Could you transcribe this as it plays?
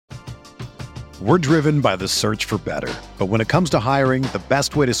We're driven by the search for better. But when it comes to hiring, the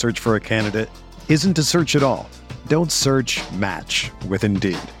best way to search for a candidate isn't to search at all. Don't search, match with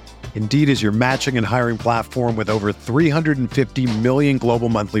Indeed. Indeed is your matching and hiring platform with over 350 million global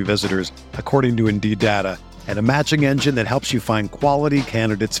monthly visitors, according to Indeed data, and a matching engine that helps you find quality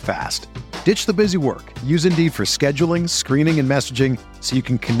candidates fast. Ditch the busy work. Use Indeed for scheduling, screening, and messaging so you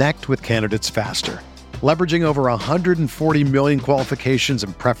can connect with candidates faster. Leveraging over 140 million qualifications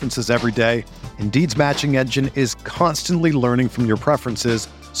and preferences every day, Indeed's matching engine is constantly learning from your preferences,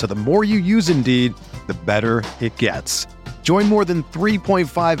 so the more you use Indeed, the better it gets. Join more than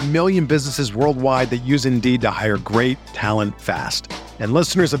 3.5 million businesses worldwide that use Indeed to hire great talent fast. And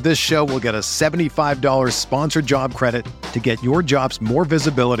listeners of this show will get a $75 sponsored job credit to get your jobs more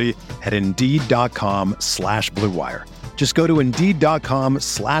visibility at Indeed.com/Blue Wire. Just go to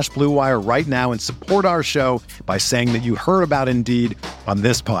Indeed.com/Blue Wire right now and support our show by saying that you heard about Indeed on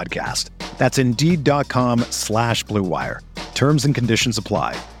this podcast. That's Indeed.com/Blue Wire. Terms and conditions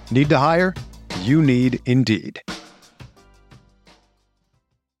apply. Need to hire? You need Indeed.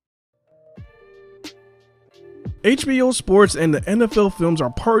 HBO Sports and the NFL Films are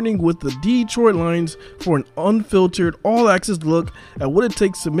partnering with the Detroit Lions for an unfiltered, all-access look at what it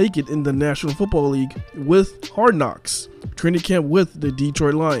takes to make it in the National Football League with Hard Knocks, training camp with the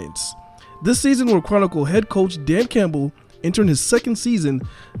Detroit Lions. This season will chronicle head coach Dan Campbell entering his second season,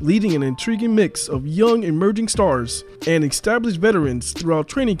 leading an intriguing mix of young emerging stars and established veterans throughout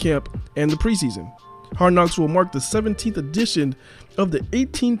training camp and the preseason. Hard Knocks will mark the 17th edition of the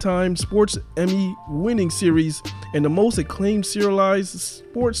 18-time Sports Emmy winning series and the most acclaimed serialized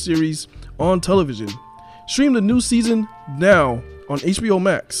sports series on television. Stream the new season now on HBO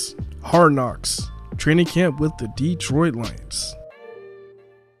Max. Hard Knocks, training camp with the Detroit Lions.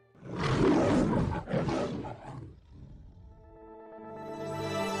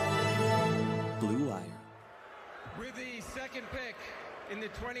 Blue Wire. With the second pick in the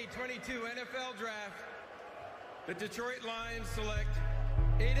 2022 NFL Draft, the Detroit Lions select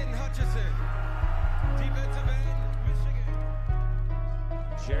Aiden Hutchinson, defensive end, Michigan.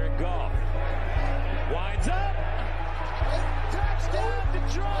 Jared Goff winds up. Touchdown,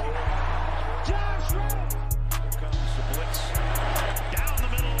 Detroit. Josh Reynolds. Here comes the blitz. Down the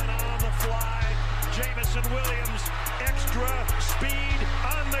middle and on the fly. Jamison Williams, extra speed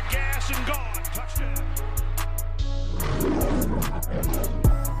on the gas and gone. Touchdown.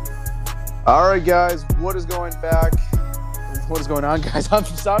 All right, guys, what is going back? What is going on, guys? I'm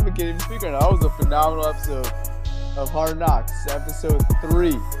Simon Kidding Speaker, and that was a phenomenal episode of Hard Knocks, episode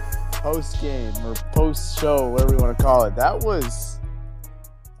 3, post-game or post-show, whatever you want to call it. That was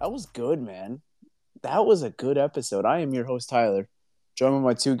good, man. That was a good episode. I am your host, Tyler. Joined with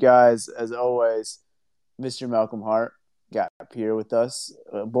my two guys, as always, Mr. Malcolm Hart. Got Pierre with us.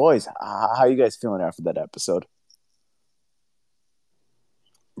 Boys, how you guys feeling after that episode?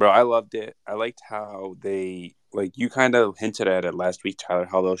 Bro, I loved it. I liked how they, like, you kind of hinted at it last week, Tyler,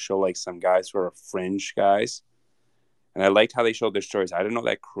 how they'll show, like, some guys who are fringe guys. And I liked how they showed their stories. I didn't know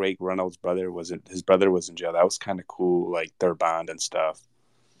that Craig Reynolds' brother was in jail. That was kind of cool, like, their bond and stuff.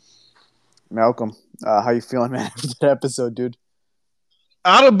 Malcolm, how you feeling, man, after that episode, dude?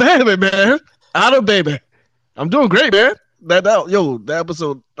 Out of baby, man. Out of baby. I'm doing great, man. That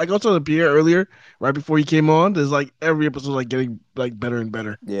episode, like I was telling Pierre earlier, right before he came on, there's like every episode like getting like better and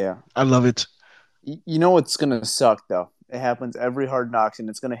better. Yeah. I love it. You know what's going to suck, though? It happens every Hard Knocks, and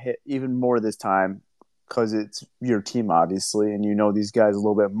it's going to hit even more this time because it's your team, obviously, and you know these guys a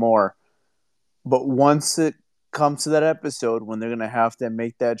little bit more. But once it comes to that episode when they're going to have to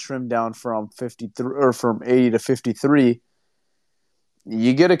make that trim down from 53 or from 80 to 53,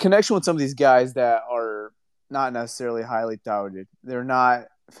 you get a connection with some of these guys that are not necessarily highly touted. They're not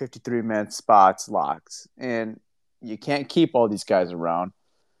 53-man spots locks, and you can't keep all these guys around.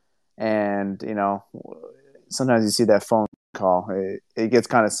 And, you know, sometimes you see that phone call. It gets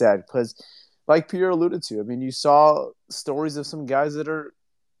kind of sad because, like Pierre alluded to, I mean, you saw stories of some guys that are,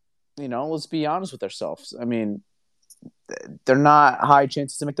 you know, let's be honest with ourselves. I mean, they're not high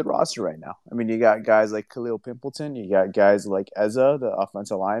chances to make the roster right now. I mean, you got guys like Khalil Pimpleton. You got guys like Eza, the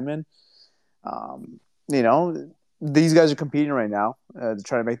offensive lineman. You know, these guys are competing right now to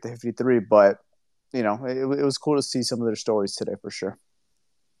try to make the 53. But, you know, it was cool to see some of their stories today for sure.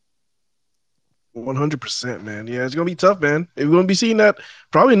 100%, man. Yeah, it's gonna be tough, man. We're gonna be seeing that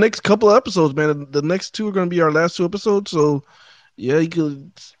probably next couple of episodes, man. The next two are gonna be our last two episodes. So, yeah,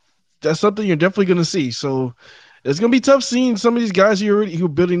 that's something you're definitely gonna see. So, it's gonna be tough seeing some of these guys you're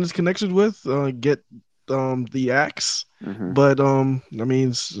building this connection with get the axe. Mm-hmm. But I mean,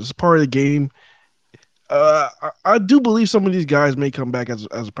 it's part of the game. I do believe some of these guys may come back as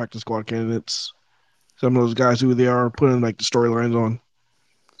practice squad candidates. Some of those guys who they are putting like the storylines on.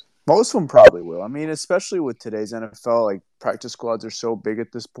 Most of them probably will. I mean, especially with today's NFL, like practice squads are so big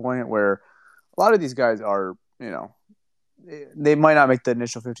at this point where a lot of these guys are, they might not make the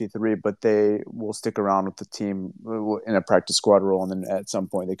initial 53, but they will stick around with the team in a practice squad role. And then at some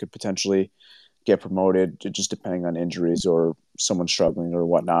point, they could potentially get promoted, just depending on injuries or someone struggling or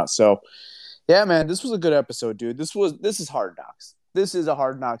whatnot. So, yeah, man, this was a good episode, dude. This is Hard Knocks. This is a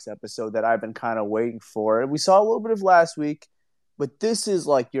Hard Knocks episode that I've been kind of waiting for. We saw a little bit of last week, but this is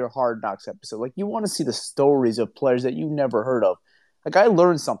like your Hard Knocks episode. Like, you want to see the stories of players that you never heard of. Like, I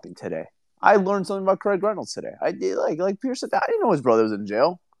learned something today. I learned something about Craig Reynolds today. I did, like Pierce said, I didn't know his brother was in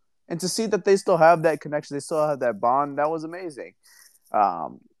jail, and to see that they still have that connection, they still have that bond, that was amazing. I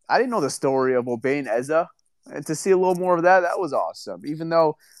didn't know the story of Obeying Eza, and to see a little more of that, that was awesome. Even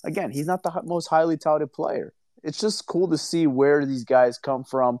though, again, he's not the most highly touted player, it's just cool to see where these guys come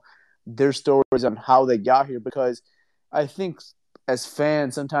from, their stories, and how they got here. Because I think as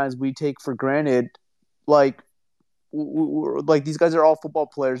fans, sometimes we take for granted, like like these guys are all football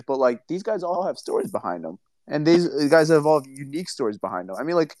players, but like these guys all have stories behind them, and these guys have all unique stories behind them. I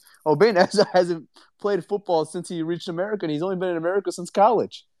mean, like Obey hasn't played football since he reached America, and he's only been in America since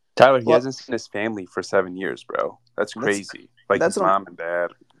college. Tyler, he Well, hasn't seen his family for 7 years, bro. That's crazy. Like that's his what mom and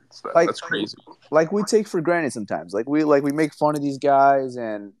dad. like. That's crazy. Like we take for granted sometimes. Like we make fun of these guys,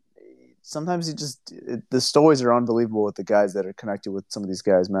 and sometimes the stories are unbelievable with the guys that are connected with some of these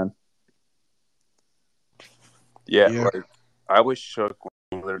guys, man. Yeah, Yeah. like I was shook when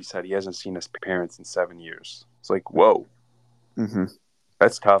he literally said he hasn't seen his parents in 7 years. It's like, whoa, Mm-hmm.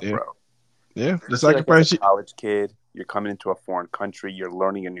 that's tough, Yeah. bro. Yeah, the Especially like sacrifice. as a college kid, you're coming into a foreign country, you're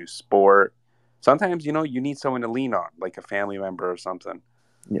learning a new sport. Sometimes, you need someone to lean on, like a family member or something.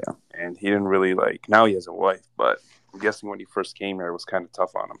 Yeah. And he didn't really now he has a wife, but I'm guessing when he first came here, it was kind of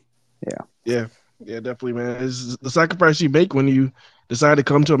tough on him. Yeah, definitely, man. It's the sacrifice you make when you decide to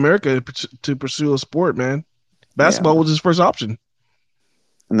come to America to pursue a sport, man. Basketball was his first option.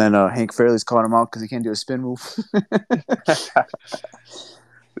 And then Hank Fairley's calling him out because he can't do a spin move.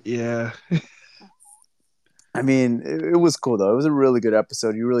 Yeah. I mean, it was cool, though. It was a really good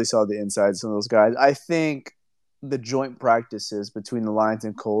episode. You really saw the insides of some of those guys. I think the joint practices between the Lions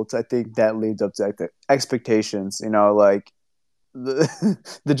and Colts, I think that lived up to expectations. Like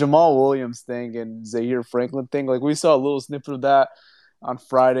the Jamal Williams thing and Zaire Franklin thing. Like, we saw a little snippet of that on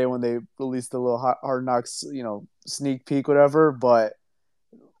Friday when they released the little Hard Knocks, sneak peek, whatever. But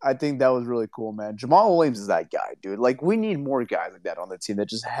I think that was really cool, man. Jamal Williams is that guy, dude. Like, we need more guys like that on the team that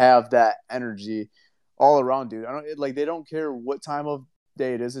just have that energy all around, dude. They don't care what time of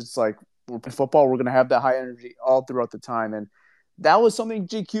day it is. It's like, we're playing football, we're gonna have that high energy all throughout the time. And that was something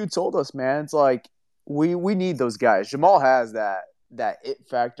GQ told us, man. It's like we need those guys. Jamal has that it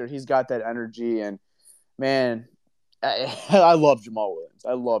factor. He's got that energy, and man, I love Jamal Williams.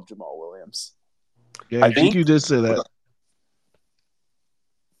 I love Jamal Williams. Yeah, I think GQ did say that.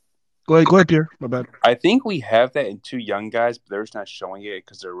 Go ahead, Pierre. My bad. I think we have that in two young guys, but they're just not showing it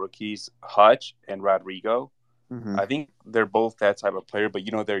because they're rookies, Hutch and Rodrigo. Mm-hmm. I think they're both that type of player, but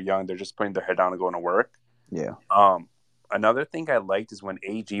they're young. They're just putting their head down and going to work. Yeah. Another thing I liked is when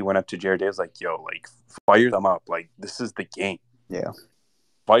AG went up to Jared Davis, like, yo, like, fire them up. Like, this is the game. Yeah.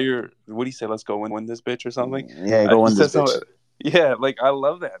 Fire, what do you say? Let's go win this bitch or something? Yeah, go win this bitch. Yeah, like, I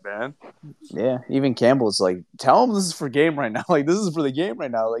love that, man. Yeah, even Campbell's like, tell him this is for game right now. Like, this is for the game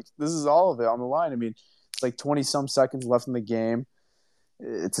right now. Like, this is all of it on the line. I mean, it's like 20-some seconds left in the game.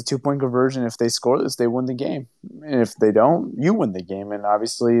 It's a 2-point conversion. If they score this, they win the game. And if they don't, you win the game. And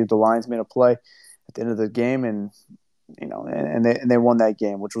obviously, the Lions made a play at the end of the game, and they won that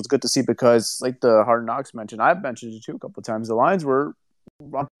game, which was good to see because, like the Hard Knocks mentioned, I've mentioned it too a couple of times. The Lions were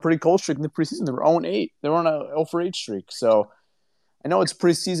on a pretty cold streak in the preseason. They were 0-8. They were on a 0-8 streak. So I know it's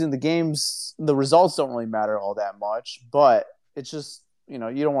preseason. The results don't really matter all that much, but it's just, you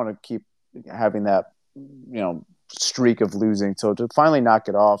don't want to keep having that, streak of losing. So to finally knock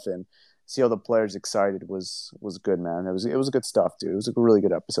it off and see all the players excited was good, man. It was good stuff, dude. It was a really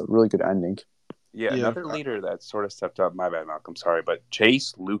good episode, really good ending. Yeah, another leader that sort of stepped up. My bad, Malcolm. Sorry, but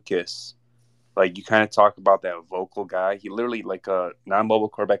Chase Lucas. Like, you kind of talk about that vocal guy. He literally, like a non-mobile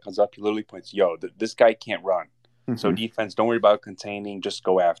quarterback comes up, he literally points, yo, this guy can't run. Mm-hmm. So defense, don't worry about containing, just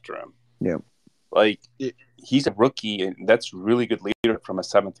go after him. Yeah. Like, he's a rookie, and that's really good leader from a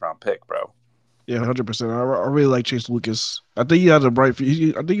 7th-round pick, bro. Yeah, 100%. I really like Chase Lucas. I think he has a bright. I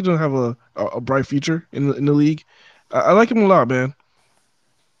think he doesn't have a bright future in the league. I like him a lot, man.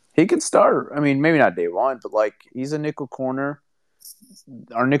 He could start. I mean, maybe not day one, but like he's a nickel corner.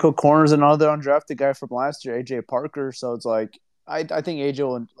 Our nickel corner is another undrafted guy from last year, AJ Parker. So it's like I think AJ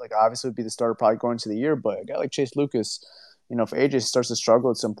will like obviously would be the starter probably going to the year, but a guy like Chase Lucas, if AJ starts to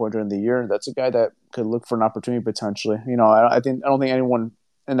struggle at some point during the year, that's a guy that could look for an opportunity potentially. I don't think anyone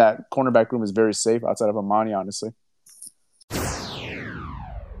in that cornerback room is very safe outside of Amani, honestly.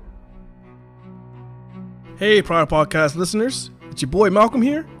 Hey, Prior Podcast listeners, it's your boy Malcolm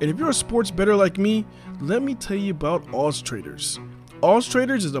here, and if you're a sports bettor like me, let me tell you about Odds Traders. Odds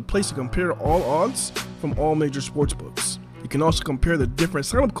Traders is a place to compare all odds from all major sports books. You can also compare the different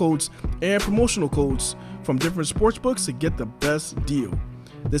sign-up codes and promotional codes from different sports books to get the best deal.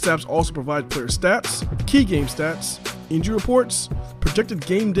 This app also provides player stats, key game stats, injury reports, projected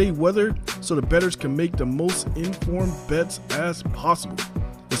game day weather, so the bettors can make the most informed bets as possible.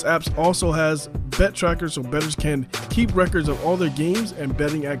 This app also has bet trackers so bettors can keep records of all their games and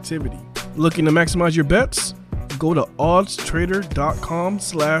betting activity. Looking to maximize your bets? Go to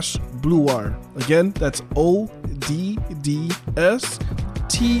oddstrader.com/bluewire. Again, that's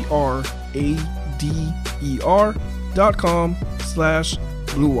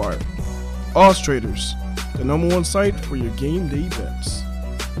oddstrader.com/bluewire. Odds Traders, the number one site for your game day bets.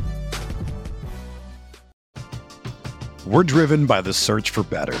 We're driven by the search for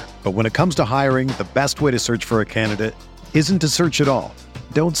better. But when it comes to hiring, the best way to search for a candidate isn't to search at all.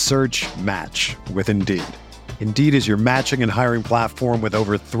 Don't search, match with Indeed. Indeed is your matching and hiring platform with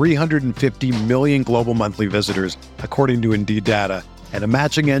over 350 million global monthly visitors, according to Indeed data, and a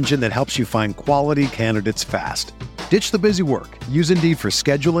matching engine that helps you find quality candidates fast. Ditch the busy work. Use Indeed for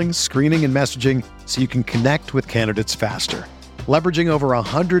scheduling, screening, and messaging so you can connect with candidates faster. Leveraging over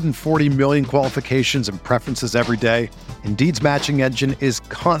 140 million qualifications and preferences every day, Indeed's matching engine is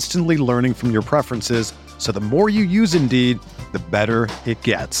constantly learning from your preferences, so the more you use Indeed, the better it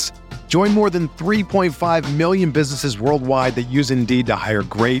gets. Join more than 3.5 million businesses worldwide that use Indeed to hire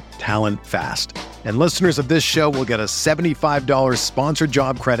great talent fast. And listeners of this show will get a $75 sponsored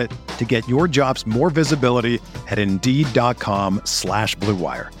job credit to get your jobs more visibility at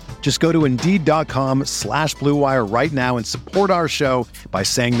Indeed.com/BlueWire. Just go to Indeed.com/BlueWire right now and support our show by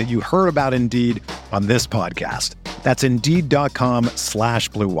saying that you heard about Indeed on this podcast. That's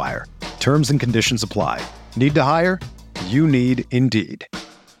Indeed.com/BlueWire. Terms and conditions apply. Need to hire? You need Indeed.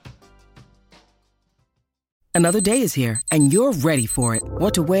 Another day is here, and you're ready for it.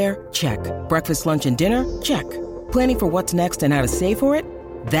 What to wear? Check. Breakfast, lunch, and dinner? Check. Planning for what's next and how to save for it?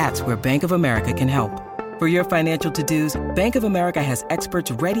 That's where Bank of America can help. For your financial to-dos, Bank of America has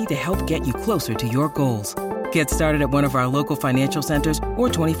experts ready to help get you closer to your goals. Get started at one of our local financial centers or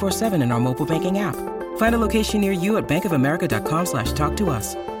 24/7 in our mobile banking app. Find a location near you at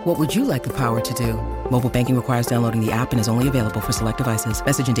bankofamerica.com/talktous. What would you like the power to do? Mobile banking requires downloading the app and is only available for select devices.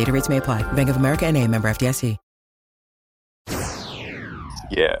 Message and data rates may apply. Bank of America N.A., member FDIC.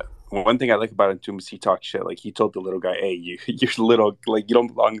 Yeah. One thing I like about him too is he talks shit. Like he told the little guy, "Hey, you're little. Like you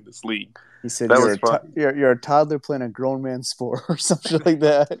don't belong in this league." He said That you're, was fun. you're a toddler playing a grown man sport or something like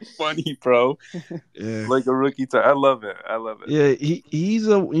that. Funny, bro. Yeah. Like a rookie. I love it. Yeah,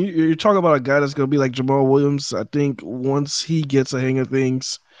 you're talking about a guy that's gonna be like Jamal Williams. I think once he gets a hang of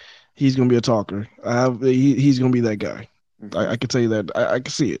things, he's gonna be a talker. He's gonna be that guy. I can tell you that. I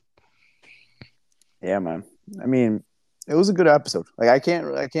can see it. Yeah, man. I mean, it was a good episode. Like I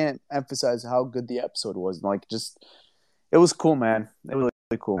can't emphasize how good the episode was. Like it was cool, man. It was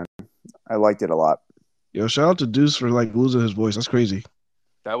really cool, man. I liked it a lot. Yo, shout out to Deuce for like losing his voice. That's crazy.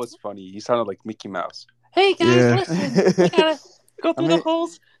 That was funny. He sounded like Mickey Mouse. Hey guys, Yeah. listen, we gotta go through the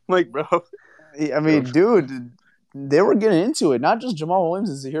holes. I'm like, bro. I mean, dude, they were getting into it. Not just Jamal Williams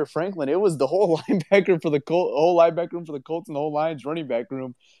and Zahir Franklin. It was the whole linebacker for the Colts and the whole Lions running back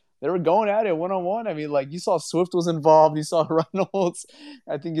room. They were going at it one-on-one. I mean, like, you saw Swift was involved. You saw Reynolds.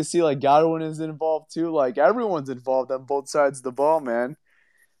 I think you see, like, Godwin is involved, too. Like, everyone's involved on both sides of the ball, man.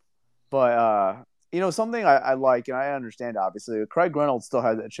 But, something I like, and I understand, obviously, Craig Reynolds still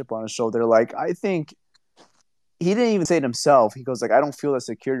has that chip on his shoulder. Like, I think he didn't even say it himself. He goes, like, I don't feel that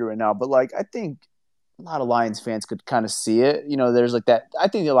security right now. But, like, I think a lot of Lions fans could kind of see it. There's, like, that. I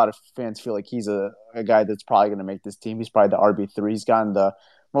think a lot of fans feel like he's a guy that's probably going to make this team. He's probably the RB3. He's gotten the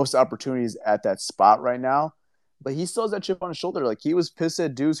most opportunities at that spot right now, but he still has that chip on his shoulder. Like he was pissed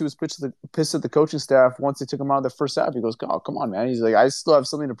at Deuce. He was pissed at the coaching staff once they took him out of the first half. He goes, "Oh, come on, man." He's like, "I still have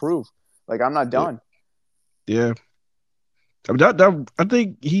something to prove. Like I'm not done." Yeah. I mean, I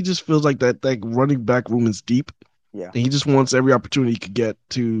think he just feels like that running back room is deep. Yeah. And he just wants every opportunity he could get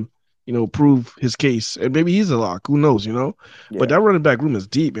to, prove his case. And maybe he's a lock. Who knows, Yeah. But that running back room is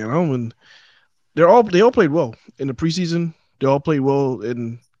deep, man. They all played well in the preseason. They all played well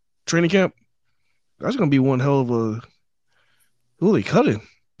in training camp. That's gonna be one hell of Who they cutting?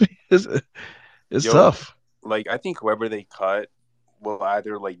 it's it's Yo, tough. like I think whoever they cut will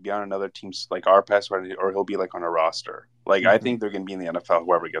either like be on another team's like our pass or he'll be like on a roster. Like I think they're gonna be in the NFL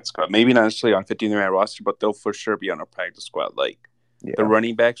whoever gets cut. Maybe not necessarily on 53-man roster, but they'll for sure be on a practice squad. Like the Yeah.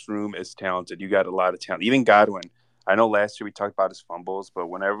 running backs room is talented. You got a lot of talent. Even Godwin. I know last year we talked about his fumbles, but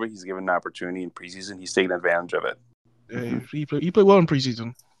whenever he's given an opportunity in preseason, he's taking advantage of it. Yeah, he played well in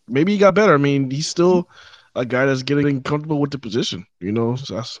preseason. Maybe he got better. I mean, he's still a guy that's getting comfortable with the position. So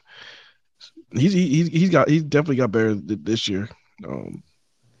he's definitely got better this year.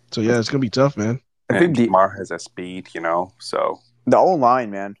 So yeah, it's gonna be tough, man. I And think Jamar has that speed, so the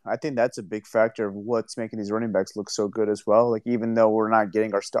O-line, man, I think that's a big factor of what's making these running backs look so good as well. Like, even though we're not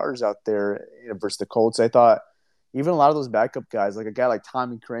getting our starters out there versus the Colts, I thought even a lot of those backup guys, like a guy like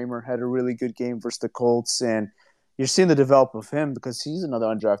Tommy Kramer, had a really good game versus the Colts. And you're seeing the develop of him because he's another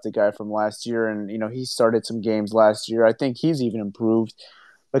undrafted guy from last year. And, he started some games last year. I think he's even improved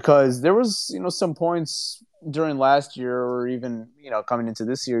because there was, some points during last year or even, coming into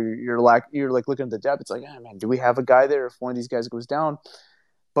this year, you're like looking at the depth. It's like, man, do we have a guy there if one of these guys goes down?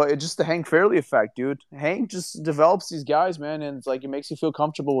 But it's just the Hank Fairley effect, dude. Hank just develops these guys, man, and it's like it makes you feel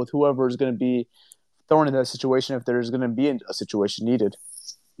comfortable with whoever is going to be thrown in that situation if there's going to be a situation needed.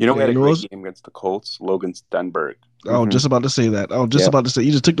 we had a great game against the Colts, Logan Stenberg. I was just about to say that. About to say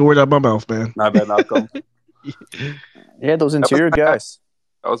you just took the word out of my mouth, man. Not bad, Malcolm. Yeah, those interior guys.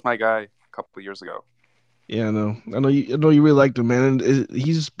 That was my guy a couple of years ago. Yeah, I know you really liked him, man. And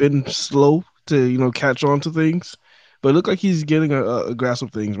he's been slow to catch on to things, but it looked like he's getting a grasp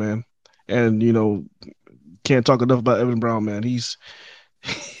of things, man. And can't talk enough about Evan Brown, man.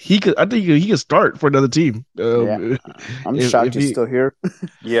 He could. I think he could start for another team. I'm shocked he's still here.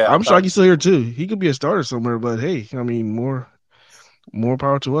 Yeah, I'm shocked he's still here too. He could be a starter somewhere, but hey, I mean, more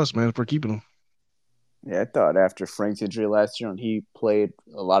power to us, man, for keeping him. Yeah, I thought after Frank's injury last year, and he played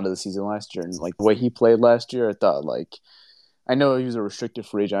a lot of the season last year, and like the way he played last year, I thought I know he was a restricted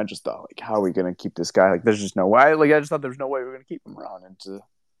free agent. I just thought how are we gonna keep this guy? Like, there's just no way. I just thought there's no way we're gonna keep him around.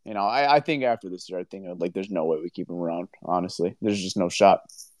 And I think after this year, I think there's no way we keep him around. Honestly, there's just no shot.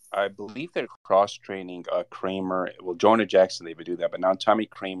 I believe they're cross training Kramer. Well, Jonah Jackson they would do that, but now Tommy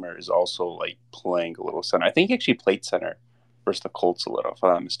Kramer is also playing a little center. I think he actually played center versus the Colts a little, if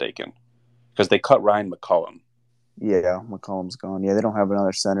I'm not mistaken. Because they cut Ryan McCollum. Yeah, McCollum's gone. Yeah, they don't have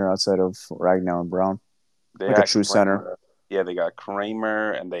another center outside of Ragnow and Brown. They a true center. Yeah, they got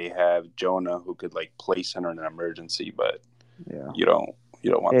Kramer and they have Jonah who could play center in an emergency, but you don't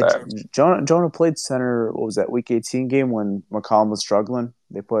want that. Jonah played center. What was that Week 18 game when McCollum was struggling?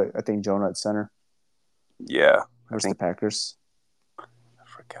 They put Jonah at center. Yeah, versus the Packers. I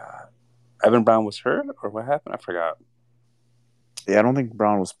forgot. Evan Brown was hurt or what happened? I forgot. Yeah, I don't think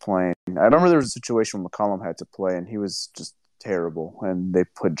Brown was playing. I remember there was a situation where McCollum had to play, and he was just terrible, and they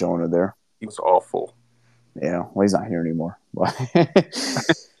put Jonah there. He was awful. Yeah, well, he's not here anymore. But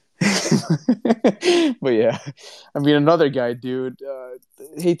yeah, I mean, another guy, dude,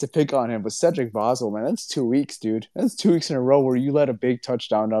 hate to pick on him, but Cedric Boswell, man, that's 2 weeks, dude. That's 2 weeks in a row where you let a big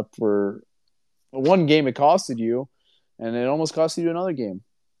touchdown up for one game it costed you, and it almost costed you another game.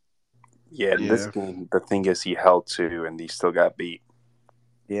 Yeah, this game, the thing is he held to, and he still got beat.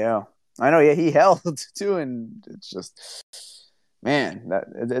 Yeah, I know. Yeah, he held too, and it's just, man,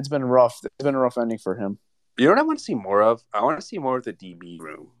 it's been rough. It's been a rough ending for him. You know what I want to see more of? I want to see more of the DB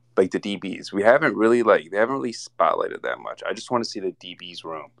room, the DBs. We haven't really they haven't really spotlighted that much. I just want to see the DBs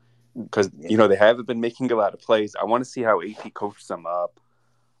room because they haven't been making a lot of plays. I want to see how AP coaches them up.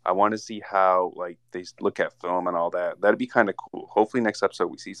 I want to see how they look at film and all that. That'd be kind of cool. Hopefully next episode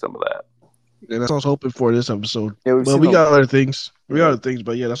we see some of that. Yeah, that's what I was hoping for this episode. Yeah, we got other things. We got other things,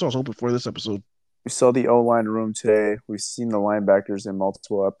 but yeah, that's what I was hoping for this episode. We saw the O-line room today. We've seen the linebackers in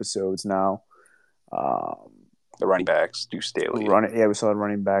multiple episodes now. The running backs, Deuce Staley. We saw the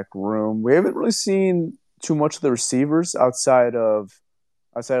running back room. We haven't really seen too much of the receivers outside of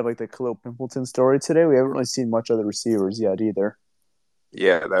the Khalil Pimpleton story today. We haven't really seen much of the receivers yet either.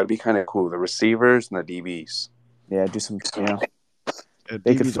 Yeah, that would be kind of cool. The receivers and the DBs. Yeah, do some. Yeah,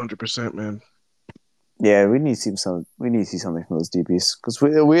 DBs 100%, man. Yeah, we need to see something. We need to see something from those DBs because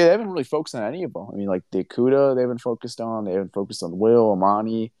we haven't really focused on any of them. I mean, Dakuda, they haven't focused on. They haven't focused on Will,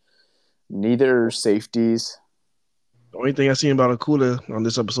 Amani. Neither safeties. The only thing I seen about Akuda on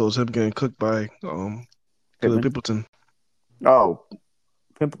this episode is him getting cooked by Pimpleton. Oh,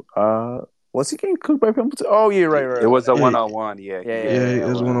 was he getting cooked by Pimpleton? Oh, yeah, right. It was a one-on-one. Yeah, it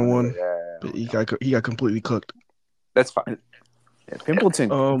was one-on-one. Yeah. He got completely cooked. That's fine. Yeah,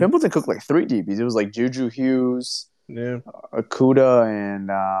 Pimpleton cooked 3 DBs. It was Juju Hughes. Yeah, Akuda,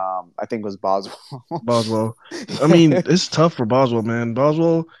 and I think it was Boswell. Boswell. I mean, it's tough for Boswell, man.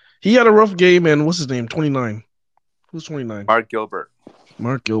 Boswell, he had a rough game, and what's his name? 29. Who's 29? Mark Gilbert.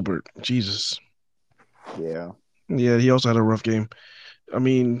 Mark Gilbert. Jesus. Yeah. Yeah, he also had a rough game. I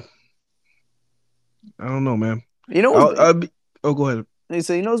mean, I don't know, man. You know, Oh, go ahead.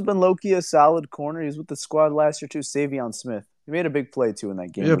 so you know, it's been low-key a solid corner. He was with the squad last year too. Savion Smith. He made a big play too in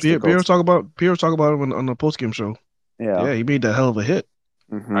that game Yeah, versus the Colts. Pierre talk about him on the post game show. Yeah. Yeah, he made that hell of a hit.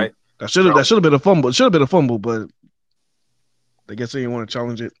 Mm-hmm. That should have been a fumble. It should have been a fumble, but I guess they didn't want to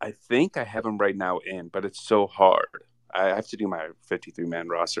challenge it. I think I have him right now in, but it's so hard. I have to do my 53-man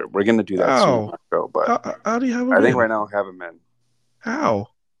roster. We're gonna do that soon, Marco, but how do you have him? I think right now I have him in. How?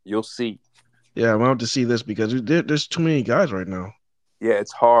 You'll see. Yeah, I'm gonna have to see this because there's too many guys right now. Yeah,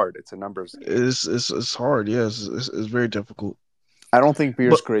 it's hard. It's a numbers game. It's hard. Yeah, it's very difficult. I don't think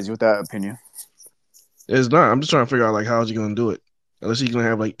Beer's crazy with that opinion. It's not. I'm just trying to figure out like how is he gonna do it? Unless he's gonna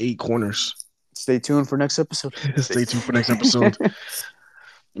have like 8 corners. Stay tuned for next episode. Stay tuned for next episode.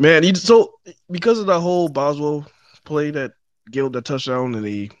 Man, so because of that whole Boswell play that gave up that touchdown, and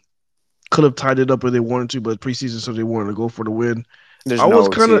they could have tied it up if they wanted to, but preseason, so they wanted to go for the win. There's no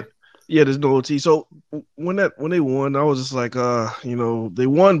OT. There's no OT. So when they won, I was just like, they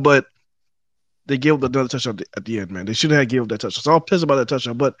won, but they gave up another touchdown at the end, man. They shouldn't have given up that touchdown. So I was pissed about that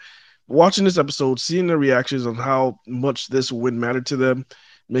touchdown. But watching this episode, seeing their reactions on how much this win mattered to them,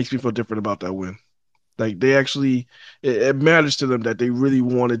 makes me feel different about that win. Like they actually, it matters to them that they really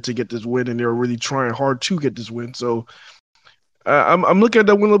wanted to get this win, and they were really trying hard to get this win. So I'm looking at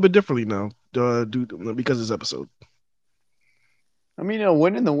that win a little bit differently now, because of this episode. I mean, the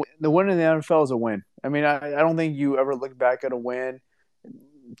win in the NFL is a win. I mean, I don't think you ever look back at a win.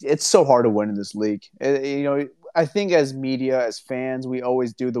 It's so hard to win in this league. I think as media, as fans, we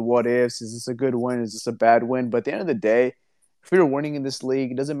always do the what ifs. Is this a good win? Is this a bad win? But at the end of the day, if you're winning in this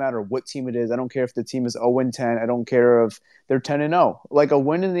league, it doesn't matter what team it is. I don't care if the team is 0-10. I don't care if they're 10-0. Like a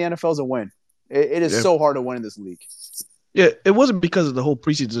win in the NFL is a win. It is so hard to win in this league. Yeah, it wasn't because of the whole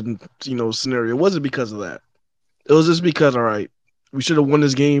preseason, scenario. It wasn't because of that. It was just because, all right, we should have won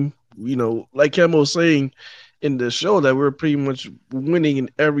this game. Like Camo was saying in the show, that we're pretty much winning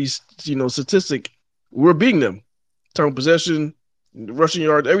in every, statistic. We're beating them. Time possession, rushing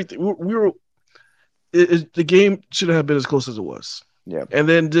yards, everything. We were. The game shouldn't have been as close as it was. Yeah. And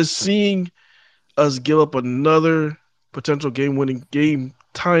then just seeing us give up another potential game-winning,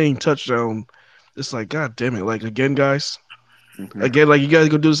 game-tying touchdown, it's like, God damn it! Like again, guys. Mm-hmm. Again, like you guys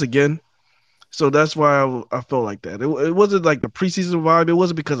gonna do this again. So that's why I felt like that. It wasn't like the preseason vibe. It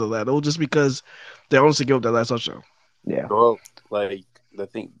wasn't because of that. It was just because they honestly gave up that last touchdown. Yeah. Well, like the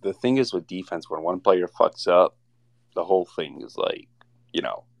thing is with defense, when one player fucks up, the whole thing is like,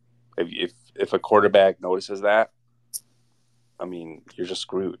 if a quarterback notices that, I mean, you're just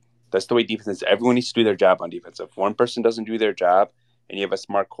screwed. That's the way defense is. Everyone needs to do their job on defense. If one person doesn't do their job and you have a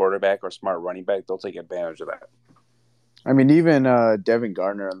smart quarterback or smart running back, they'll take advantage of that. I mean, even Devin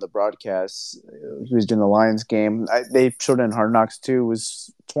Gardner on the broadcast, he was doing the Lions game. They showed it in Hard Knocks too. It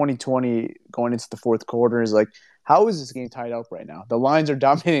was 2020 going into the fourth quarter. Is like, how is this game tied up right now? The Lions are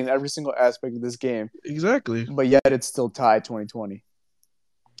dominating every single aspect of this game. Exactly. But yet it's still tied 2020.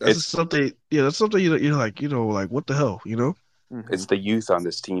 That's something you're like, like what the hell, Mm-hmm. It's the youth on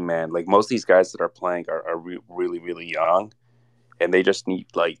this team, man. Like most of these guys that are playing are really, really young, and they just need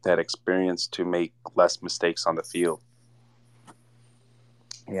like that experience to make less mistakes on the field.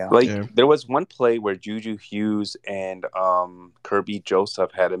 Yeah. There was one play where Juju Hughes and Kirby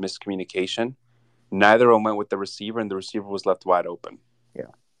Joseph had a miscommunication. Neither of them went with the receiver, and the receiver was left wide open.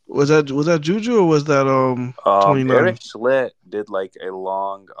 Yeah. Was that Juju or was that 29? Eric Schlitt did like a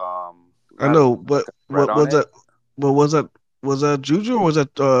long I know, but what was that? But was that Juju or was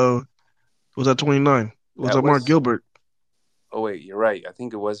that 29? Was that Mark Gilbert? Oh wait, you're right. I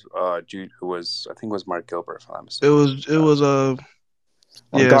think it was Jude who was. I think it was Mark Gilbert. If I'm mistaken. It was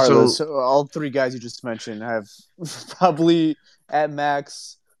Regardless, all three guys you just mentioned have probably at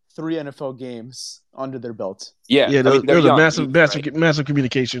max 3 NFL games under their belt. Yeah. There was a massive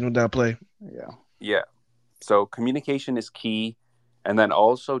communication with that play. Yeah. So communication is key, and then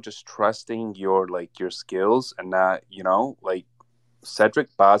also just trusting your skills and not like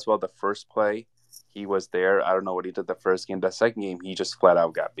Cedric Boswell. The first play, he was there. I don't know what he did the first game. The second game, he just flat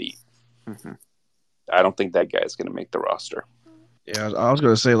out got beat. Mm-hmm. I don't think that guy is going to make the roster. Yeah, I was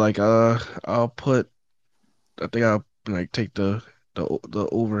gonna say like I'll take the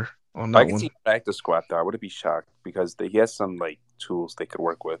over on that one. I can see practice squad though. I wouldn't be shocked because he has some like tools they could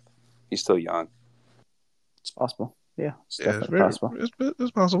work with. He's still young. It's possible. Yeah, it's definitely possible.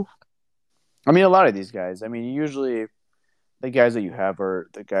 It's possible. I mean, a lot of these guys. I mean, usually the guys that you have are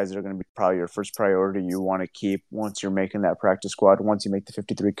the guys that are going to be probably your first priority. You want to keep once you're making that practice squad. Once you make the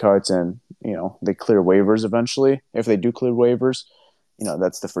 53 cuts, and they clear waivers eventually. If they do clear waivers,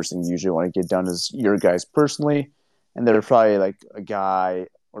 that's the first thing you usually want to get done is your guys personally, and they're probably like a guy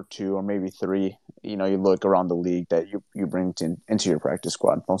or two or maybe three. You look around the league that you bring into your practice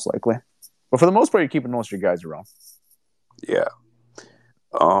squad most likely. But for the most part, you're keeping most of your guys around. Yeah.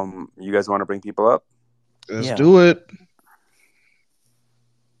 You guys want to bring people up? Let's do it.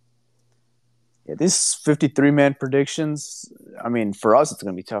 Yeah, these 53-man predictions, I mean, for us, it's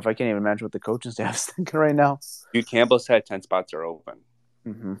going to be tough. I can't even imagine what the coaching staff is thinking right now. Dude, Campbell said 10 spots are open.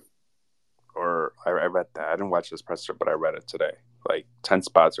 Mm-hmm. Or I read that. I didn't watch this presser, but I read it today. Like 10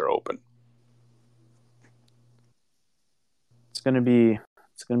 spots are open. It's going to be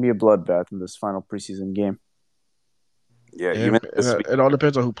a bloodbath in this final preseason game. Yeah, even it all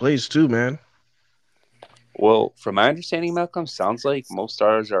depends on who plays too, man. Well, from my understanding, Malcolm, sounds like most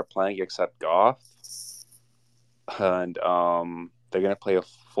starters are playing except Goff, and they're gonna play a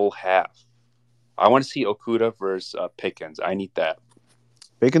full half. I want to see Okuda versus Pickens. I need that.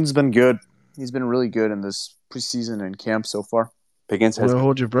 Pickens has been good. He's been really good in this preseason and camp so far. Pickens has.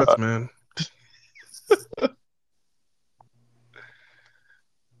 Hold your breath, man.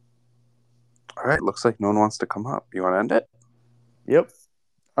 All right, looks like no one wants to come up. You want to end it? Yep.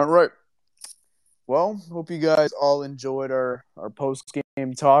 All right. Well, hope you guys all enjoyed our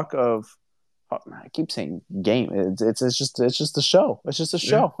post-game talk of. I keep saying game. It's just a show. It's just a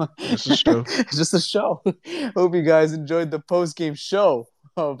show. Yeah, it's a show. It's just a show. Hope you guys enjoyed the post-game show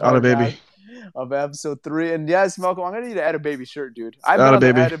of episode 3. And yes, Malcolm, I'm gonna need to add a baby shirt, dude. I've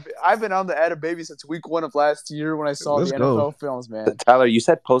been on the add a baby since week 1 of last year when I saw the NFL films, man. Tyler, you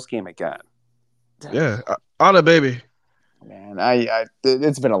said post-game again. Yeah, on a baby. Man,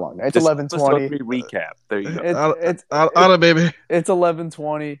 it's been a long night. It's 11:20. Recap. There you go. It's on a baby. It's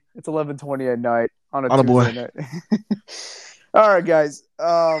 11:20. It's 11:20 at night on a Tuesday night. All right, guys.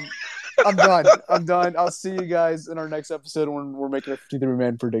 I'm done. I'll see you guys in our next episode when we're making a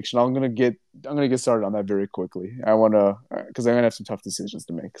 53-man prediction. I'm gonna get started on that very quickly. I wanna because I'm gonna have some tough decisions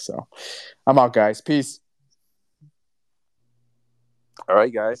to make. So I'm out, guys. Peace. All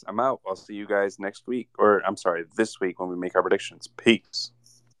right, guys, I'm out. I'll see you guys next week. Or, I'm sorry, this week when we make our predictions. Peace.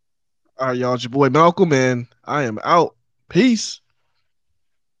 All right, y'all. It's your boy Malcolm, and I am out. Peace.